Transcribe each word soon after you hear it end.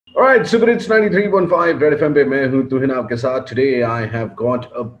All right, Superhits 93.5 Red FM पे मैं हूँ तुहिन आपके साथ. Today I have got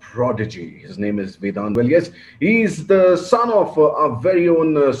a prodigy. His name is Vedant. Well, yes, he's the son of our very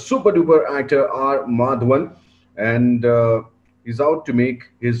own super duper actor R. Madhavan, and he's out to make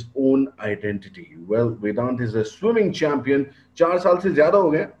his own identity. Well, Vedant is a swimming champion. 4 साल से ज़्यादा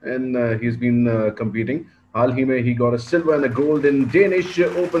हो गए, and he's been competing. हाल ही में he got a silver and a gold in Danish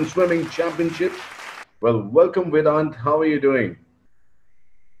Open Swimming Championship. Well, welcome Vedant. How are you doing?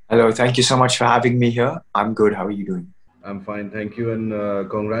 Hello, thank you so much for having me here. I'm good. How are you doing? I'm fine, thank you, and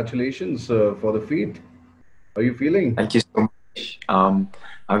congratulations for the feat. How are you feeling? Thank you so much.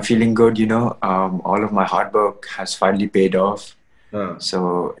 I'm feeling good. All of my hard work has finally paid off.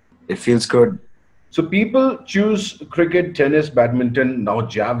 So it feels good. So people choose cricket, tennis, badminton, now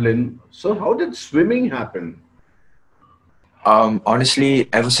javelin. So how did swimming happen? Honestly,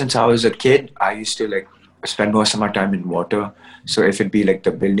 ever since I was a kid, I used to spend most of my time in water. So if it be like the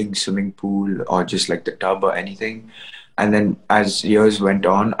building swimming pool or just like the tub or anything. And then as years went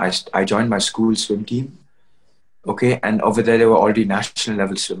on, I joined my school swim team. Okay. And over there were already national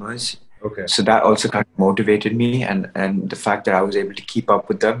level swimmers. Okay. So that also kind of motivated me. And the fact that I was able to keep up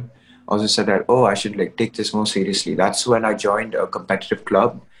with them also said that, oh, I should take this more seriously. That's when I joined a competitive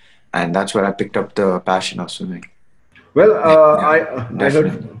club. And that's where I picked up the passion of swimming. Well,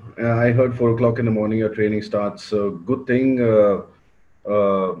 I heard 4 o'clock in the morning your training starts. So good thing that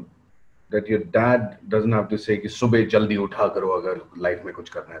your dad doesn't have to say कि सुबह जल्दी उठा करो अगर life में कुछ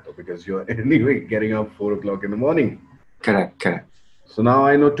करना है तो, because you're anyway getting up 4 o'clock in the morning. Correct. So now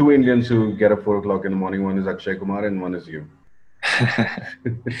I know 2 Indians who get up 4 o'clock in the morning. One is Akshay Kumar and one is you.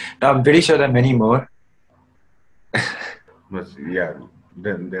 No, I'm pretty sure there are many more. But yeah.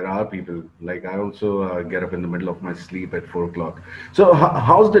 Then there are people like I also get up in the middle of my sleep at 4 o'clock. So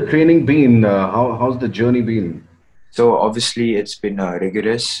how's the training been? How's the journey been? So obviously it's been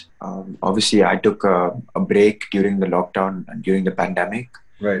rigorous. Obviously I took a break during the lockdown and during the pandemic.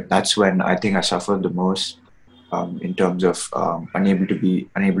 Right. That's when I think I suffered the most in terms of unable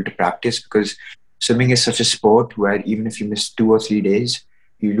to practice, because swimming is such a sport where even if you miss 2 or 3 days,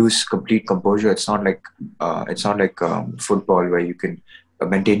 you lose complete composure. It's not like football where you can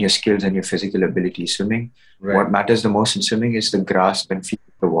maintain your skills and your physical ability. Swimming, right. What matters the most in swimming is the grasp and feel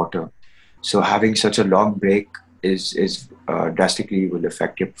of the water. So having such a long break is drastically will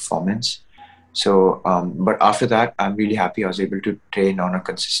affect your performance. So, but after that, I'm really happy I was able to train on a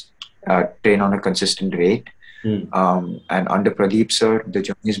consistent rate. And under Pradeep sir, the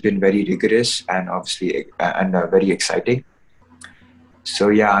journey has been very rigorous and obviously very exciting. So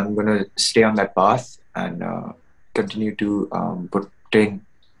yeah, I'm gonna stay on that path and continue to train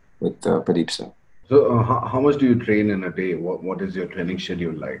with Pradeep sir. So how much do you train in a day? What is your training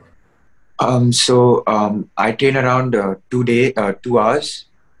schedule like? I train around 2 hours.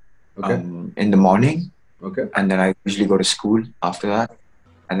 Okay. In the morning. Okay. And then I usually go to school after that.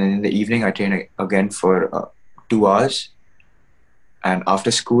 And then in the evening I train again for 2 hours. And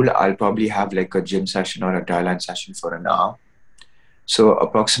after school I'll probably have like a gym session or a dryland session for an hour. So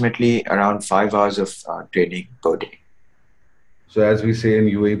approximately around 5 hours of training per day. So as we say in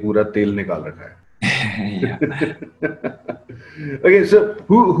UAE, पूरा तेल निकाल रखा है. Yeah. Okay, so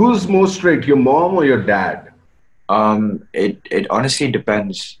who's more strict, your mom or your dad? It honestly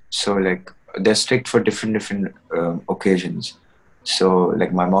depends. So they're strict for different occasions. So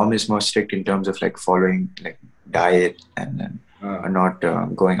my mom is more strict in terms of following diet and not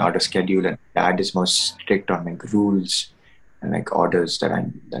going out of schedule, and dad is more strict on rules and orders that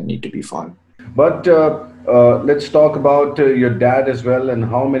need to be followed. But let's talk about your dad as well, and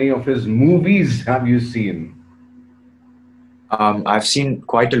how many of his movies have you seen? I've seen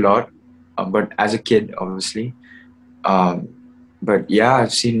quite a lot, but as a kid, obviously. But yeah,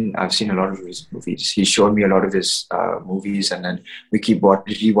 I've seen a lot of his movies. He showed me a lot of his movies, and then we keep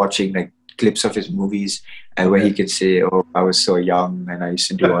rewatching clips of his movies, and where he could say, "Oh, I was so young and I used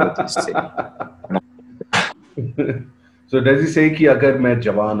to do all of this." So does he say कि अगर मैं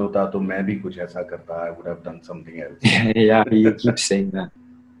जवान होता तो मैं भी कुछ ऐसा करता? I would have done something else. Yeah, he keeps saying that.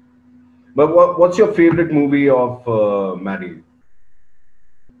 But what's your favorite movie of Maddie?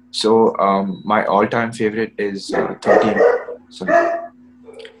 So my all-time favorite is 13. Sorry.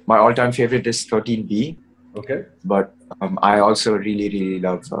 My all-time favorite is 13B. Okay. But I also really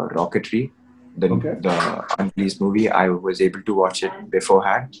love Rocketry, the unreleased movie. I was able to watch it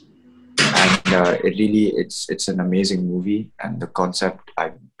beforehand. And it's an amazing movie, and the concept,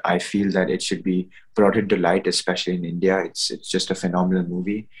 I feel that it should be brought into light, especially in India. It's just a phenomenal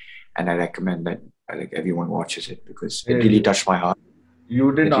movie, and I recommend that everyone watches it because it really touched my heart.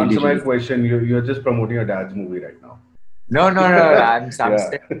 You didn't answer my question. You're just promoting your dad's movie right now. No, no, no. I'm Yeah.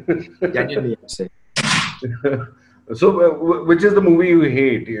 saying genuinely. I'm saying. So, which is the movie you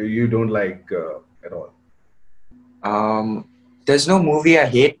hate? You don't like at all? There's no movie I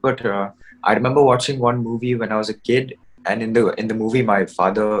hate, but I remember watching one movie when I was a kid, and in the movie, my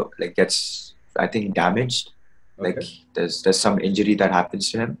father like gets, I think, damaged. Like Okay. there's some injury that happens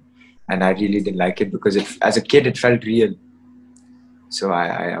to him, and I really didn't like it because as a kid it felt real. So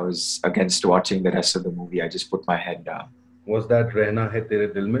I was against watching the rest of the movie. I just put my head down. Was that Rehna Hai Tere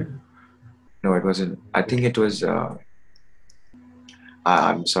Dil Mein? No, it wasn't. I think it was.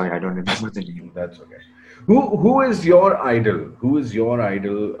 I'm sorry, I don't remember the name. That's okay. Who is your idol? Who is your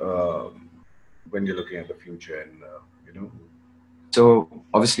idol when you're looking at the future? And you know, So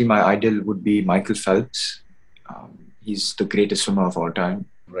obviously, my idol would be Michael Phelps. He's the greatest swimmer of all time.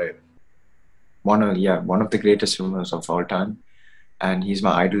 right? One of the greatest swimmers of all time, and he's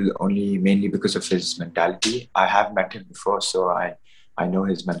my idol only mainly because of his mentality. I have met him before, so I know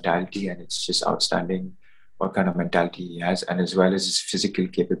his mentality, and it's just outstanding what kind of mentality he has, and as well as his physical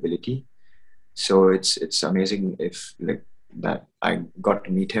capability. So it's amazing if like that I got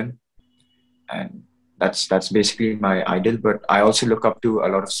to meet him, and that's basically my idol. But I also look up to a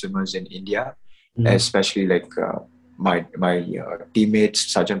lot of swimmers in India, especially like my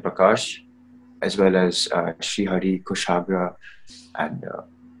teammates Sajan Prakash, as well as Srihari Kushagra, and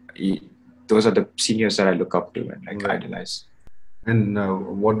those are the seniors that I look up to and like Right. idolize. And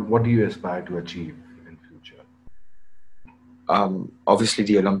what do you aspire to achieve in future? Obviously,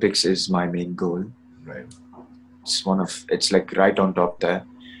 the Olympics is my main goal. Right. It's like right on top there.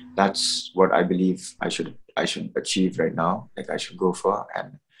 That's what I believe I should achieve right now. Like I should go for,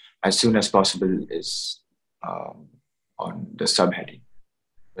 and as soon as possible is on the subheading.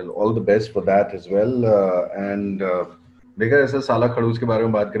 Well, all the best for that as well. And देखा ऐसा साला खड़ूस के बारे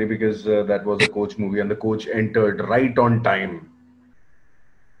में बात करी because that was a coach movie and the coach entered right on time.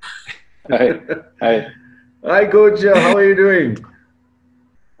 Hi. Hi. Hi, coach. How are you doing?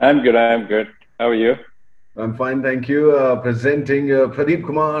 I'm good. I'm good. How are you? I'm fine, thank you. Presenting Pradeep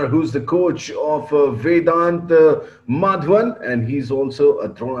Kumar, who's the coach of Vedant Madhavan, and he's also a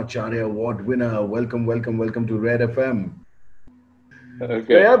Dronacharya Award winner. Welcome, welcome, welcome to Red FM.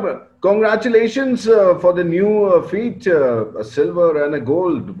 Okay. Yeah, congratulations for the new feat, a silver and a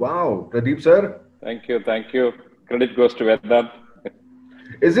gold. Wow, Pradeep sir. Thank you. Thank you. Credit goes to Vedaant.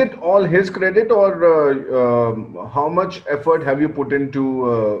 Is it all his credit, or how much effort have you put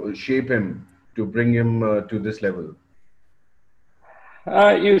into shape him to bring him to this level?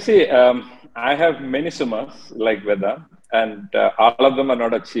 You see, I have many swimmers like Vedaant, and all of them are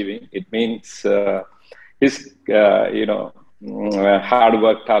not achieving. It means his, hard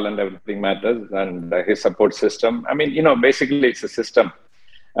work, talent, everything matters, and his support system. I mean, basically it's a system,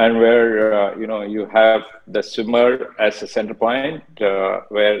 and where you have the swimmer as a center point,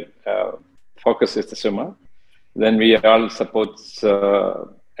 where focus is the swimmer. Then we all supports the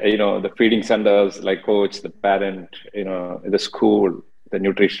feeding centers like coach, the parent, the school, the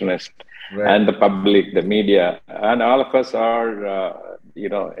nutritionist, Right. and the public, the media, and all of us are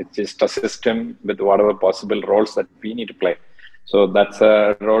it's just a system with whatever possible roles that we need to play. So that's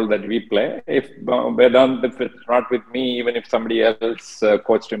a role that we play. If Vedant, if it's not with me, even if somebody else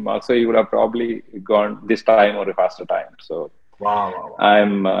coached him also, he would have probably gone this time or a faster time. So Wow, wow, wow.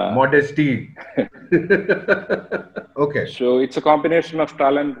 I'm Modesty. Okay. so it's a combination of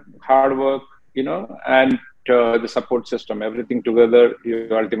talent, hard work, and the support system. Everything together, you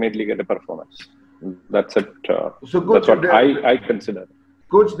ultimately get a performance. That's it. So, Coach, That's what I consider.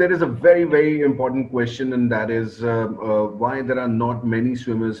 Coach, there is a very, very important question, and that is why there are not many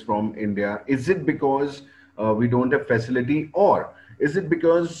swimmers from India. Is it because we don't have facility, or is it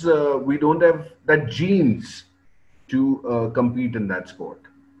because we don't have that genes to compete in that sport?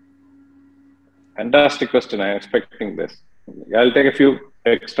 Fantastic question. I'm expecting this. I'll take a few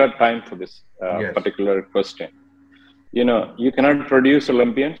extra time for this Yes. particular question. You cannot produce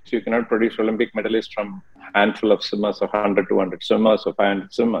Olympians. You cannot produce Olympic medalists from a handful of swimmers, or 100, 200 swimmers, or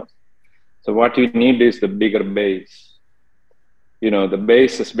 500 swimmers. So what you need is the bigger base. The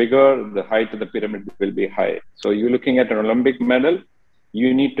base is bigger, the height of the pyramid will be high. So you're looking at an Olympic medal,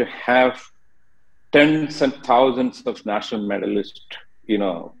 you need to have tens and thousands of national medalists,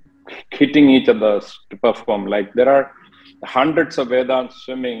 hitting each other to perform. Like there are hundreds of Vedant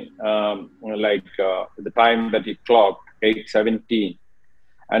swimming, the time that he clocked, 8:17.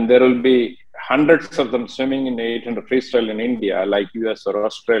 And there will be hundreds of them swimming in 800 freestyle in India, like US or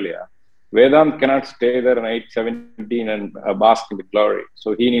Australia. Vedant cannot stay there in 8:17 and bask in the glory.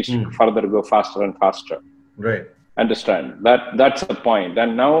 So he needs to further go faster and faster. Right. Understand? That's the point.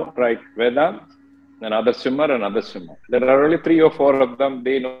 And now, right, Vedant, another swimmer, another swimmer. There are only 3 or 4 of them.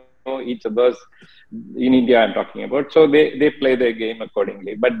 They know each other's, in India I'm talking about. So they play their game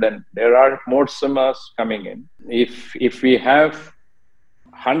accordingly. But then there are more swimmers coming in. If we have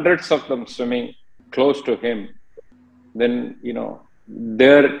hundreds of them swimming close to him, then,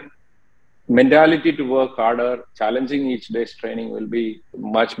 their mentality to work harder, challenging each day's training will be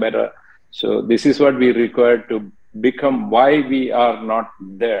much better. So this is what we require to become why we are not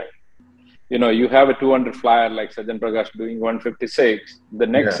there. You have a 200 flyer like Sajan Prakash doing 156. The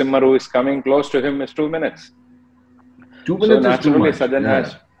next swimmer who is coming close to him is 2 minutes. 2 minutes so is too much. Sajan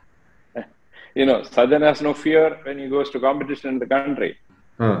has, Sajan has no fear when he goes to competition in the country.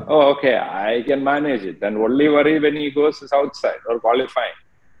 Oh, okay, I can manage it. And only worry when he goes is outside or qualifying.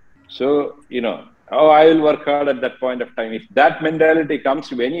 So, I will work hard at that point of time. If that mentality comes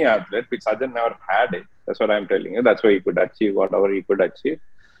to any athlete, which Sajan never had it, that's what I'm telling you. That's why he could achieve whatever he could achieve.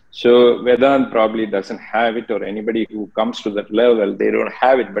 So Vedant probably doesn't have it, or anybody who comes to that level, they don't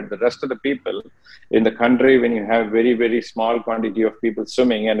have it. But the rest of the people in the country, when you have very, very small quantity of people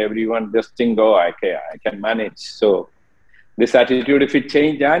swimming and everyone just think, oh, okay, I can manage. So this attitude, if it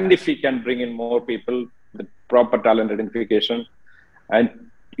change and if we can bring in more people, the proper talent identification, and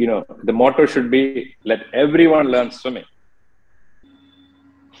the motto should be, let everyone learn swimming.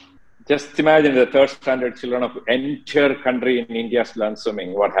 Just imagine the third standard children of entire country in India learn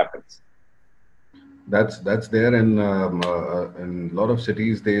swimming. What happens? That's there, and in a lot of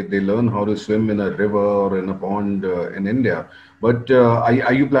cities they learn how to swim in a river or in a pond in India. But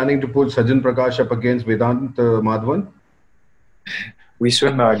are you planning to put Sajan Prakash up against Vedaant Madhavan? We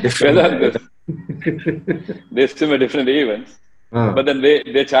swim different. They swim at different events, but then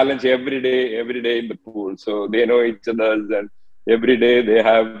they challenge every day in the pool. So they know each other, and every day they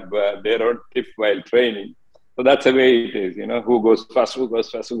have their own tip while training. So that's the way it is, who goes first.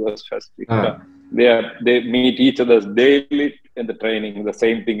 They meet each other daily in the training, the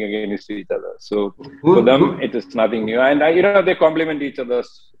same thing against each other. So for them, it is nothing new. And, they complement each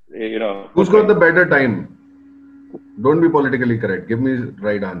other's, Who's got the better time? Don't be politically correct. Give me the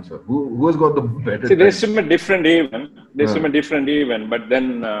right answer. Who has got the better time? They swim a different event. But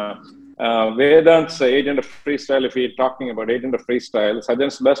then Vedant's 800 freestyle, if we're talking about 800 freestyle,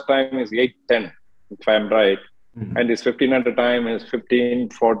 Sajan's best time is 8:10, if I'm right. And his 1500 time is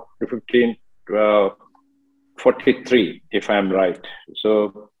 15:43, if I'm right.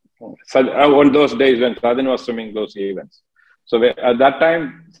 So on those days when Sajan was swimming those events. So at that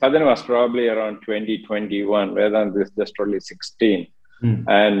time, Sajan was probably around 2021, Vedant is just only 16.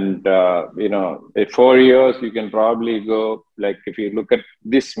 And, in 4 years, you can probably go, like if you look at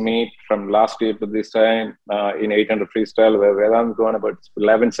this meet from last year to this time in 800 freestyle, where Vedant's gone about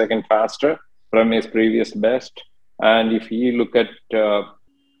 11 seconds faster from his previous best. And if you look at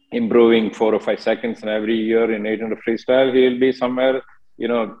improving 4 or 5 seconds in every year in 800 freestyle, he'll be somewhere,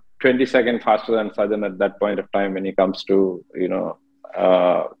 20 seconds faster than Sajan at that point of time when he comes to,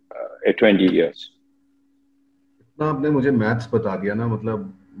 20 years. ना आपने मुझे maths बता दिया ना,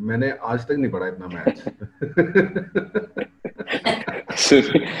 मतलब मैंने आज तक नहीं पढ़ा इतना maths.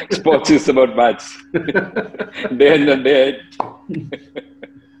 Sports is about maths. Day in and day out.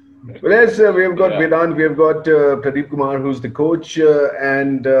 Well, yes, we have got Vedant, we have got Pradeep Kumar, who's the coach,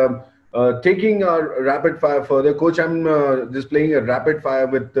 and taking our rapid fire further. Coach, I'm just playing a rapid fire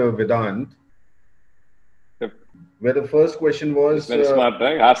with Vedant. Where the first question was... Very smart,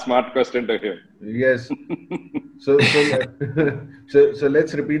 right? Ask smart question to him. Yes. So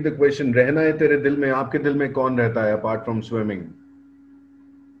let's repeat the question. रहना है तेरे दिल में, आपके दिल में कौन रहता है apart from swimming?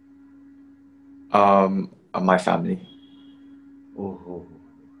 My family. Oh.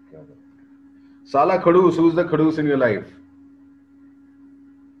 Sala Khadus, who's the Khadus in your life?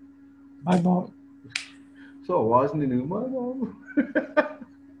 My mom. So wasn't it my mom?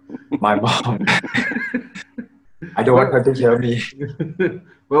 My mom. I don't want her to hear me.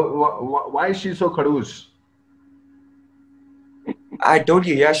 Well, why is she so Khadus? I told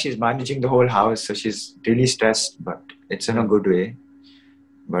you, she's managing the whole house, so she's really stressed, but it's in a good way.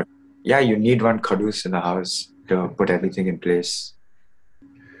 But you need one Khadus in the house to put everything in place.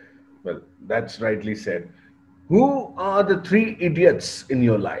 Well, that's rightly said. Who are the 3 idiots in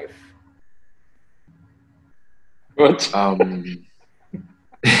your life? What?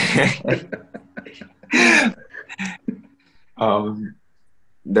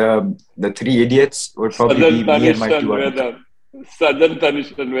 The 3 idiots would probably be me and my 2 others. Sajan,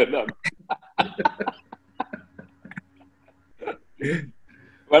 Tanish and Vedant.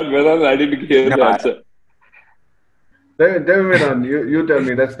 But Vedant, I didn't hear the answer. Tell me, Vedant, you tell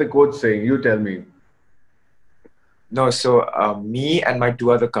me. That's the coach saying. You tell me. No, so me and my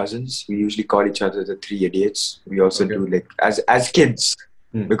two other cousins, we usually call each other the Three Idiots. We also do like as kids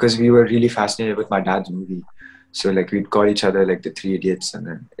because we were really fascinated with my dad's movie. So like we'd call each other like the Three Idiots, and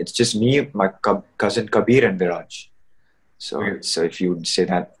then it's just me, my cousin Kabir, and Viraj. So if you would say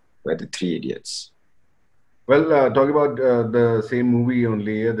that, we're the Three Idiots. Well, talking about the same movie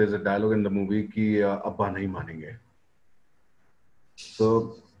only, there's a dialogue in the movie कि अब्बा नहीं मानेंगे.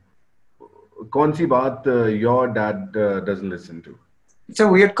 So, कौन सी बात your dad doesn't listen to? It's a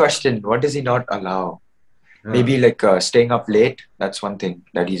weird question. What does he not allow? Maybe like staying up late. That's one thing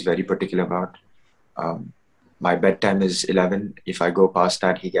that he's very particular about. My bedtime is 11. If I go past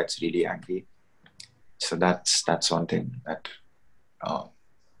that, he gets really angry. So that's one thing that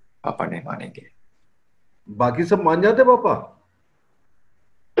पापा नहीं मानेंगे. बाकी सब मान जाते पापा?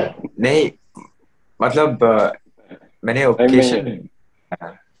 नहीं, मतलब मैंने occasion,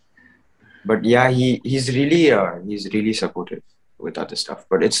 but yeah, he's really supportive with other stuff.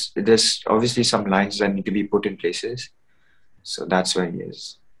 But there's obviously some lines that need to be put in places. So that's where he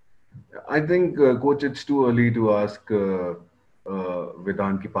is. I think, Coach, it's too early to ask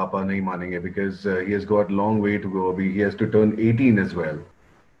Vedaant ki papa nahi manenge because he has got a long way to go. He has to turn 18 as well.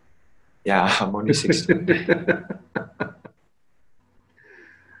 Yeah, I'm only 16.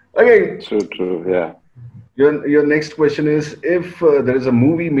 Okay. True, yeah. Your next question is, if there is a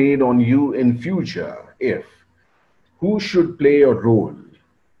movie made on you in future, who should play your role?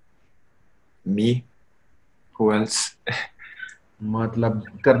 Me? Who else? मतलब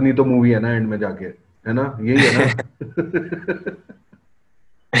करनी तो movie है ना and में जाके, है ना, यही है ना.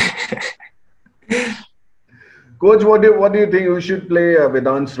 Coach, what do you think who should play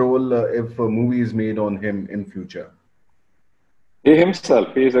Vedant's role if a movie is made on him in future? He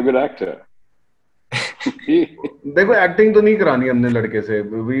himself, he is a good actor. देखो एक्टिंग तो नहीं करानी हमने लड़के से.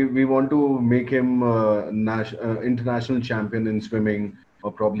 We want to make him international champion in swimming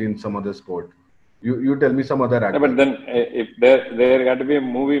or probably in some other sport. You tell me some other actor. No, but then if there got to be a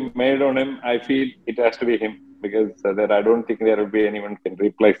movie made on him, I feel it has to be him because I don't think there will be anyone can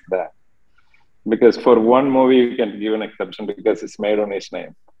replace that. Because for one movie you can give an exception because it's made on his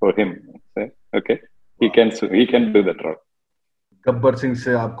name for him. Okay, he can do that role. Gabbar Singh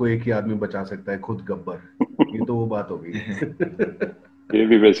से आपको एक ही आदमी बचा सकता है, खुद गब्बर. ये तो वो बात होगी. ये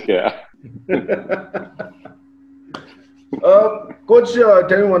भी बच गया. Coach,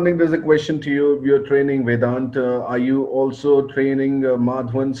 tell me one thing. There's a question to you. You're training Vedant. Are you also training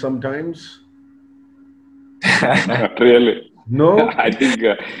Madhavan sometimes? Not really. No. I think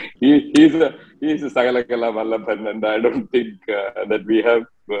he's a Sagalakala Vallabhan, and I don't think that we have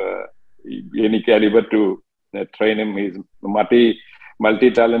any caliber to train him. He's a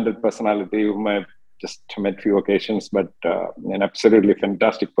multi-talented personality whom I've just met few occasions, but an absolutely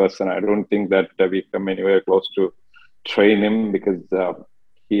fantastic person. I don't think that we come anywhere close to train him because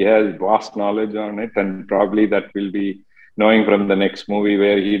he has vast knowledge on it, and probably that will be knowing from the next movie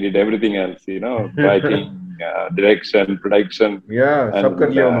where he did everything else, writing, direction, production, everything,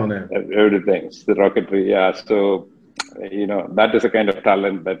 the rocketry. Yeah, so that is a kind of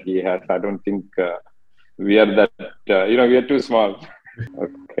talent that he has. I don't think we are that. We are too small.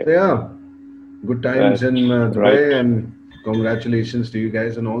 Okay. Yeah, good times in Dubai, and congratulations to you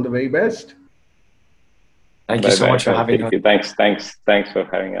guys, and all the very best. Thank you so much for having us. Thanks for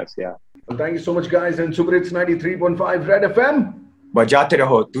having us. Yeah. Well, thank you so much, guys, and Superhits 93.5 Red FM. बजाते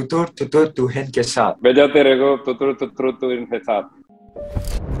रहो तुतुर तुतुर तुहिन के साथ. बजाते रहो तुतुर तुतुर तुहिन के साथ.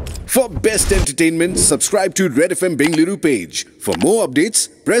 For best entertainment, subscribe to Red FM Bengaluru page. For more updates,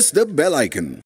 press the bell icon.